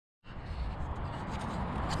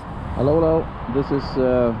Hello, this is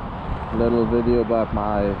a little video about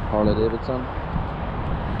my Harley Davidson.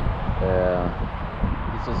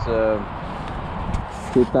 This is a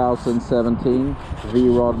 2017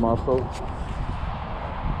 V-Rod muscle,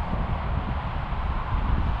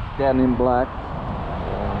 denim black,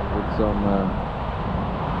 with some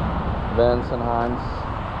Vans and Hines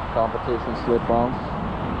competition slip-ons.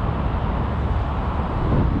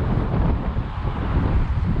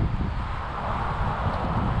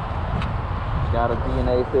 Got a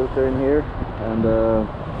DNA filter in here, and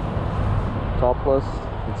Topless.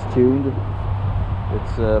 It's tuned.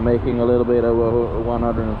 It's making a little bit of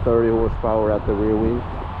 130 horsepower at the rear wheel.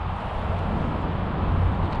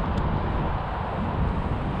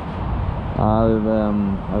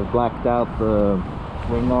 I've blacked out the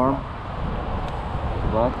swing arm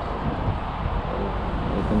black.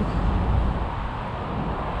 You can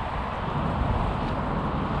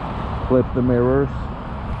flip the mirrors.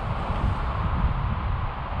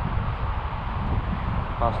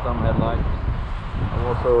 Custom headlights. I've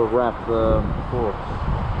also wrapped the forks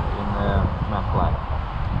in matte black.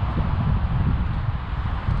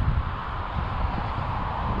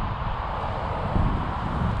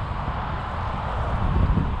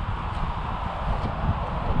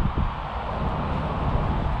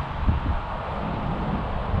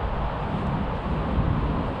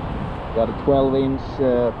 Got a 12-inch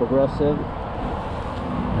progressive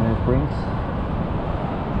springs.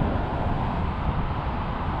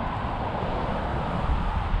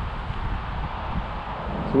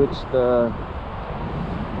 Switch the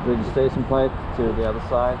registration plate to the other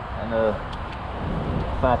side, and a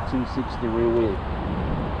fat 260 rear wheel.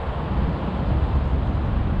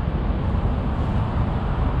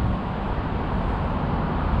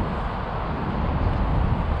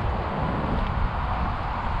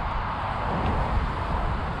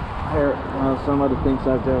 Here, some of the things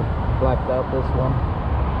I've just blacked out. This one,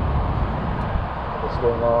 the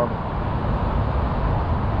swing arm.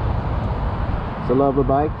 It's a lovely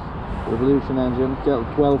bike, Revolution engine,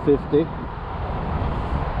 1250,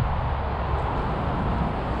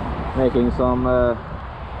 making some I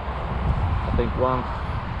think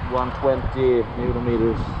 120 newton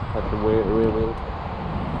meters at the rear wheel.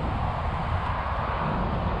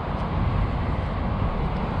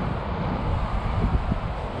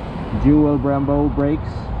 Dual Brembo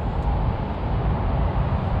brakes,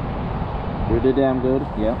 pretty damn good,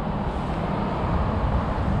 yeah.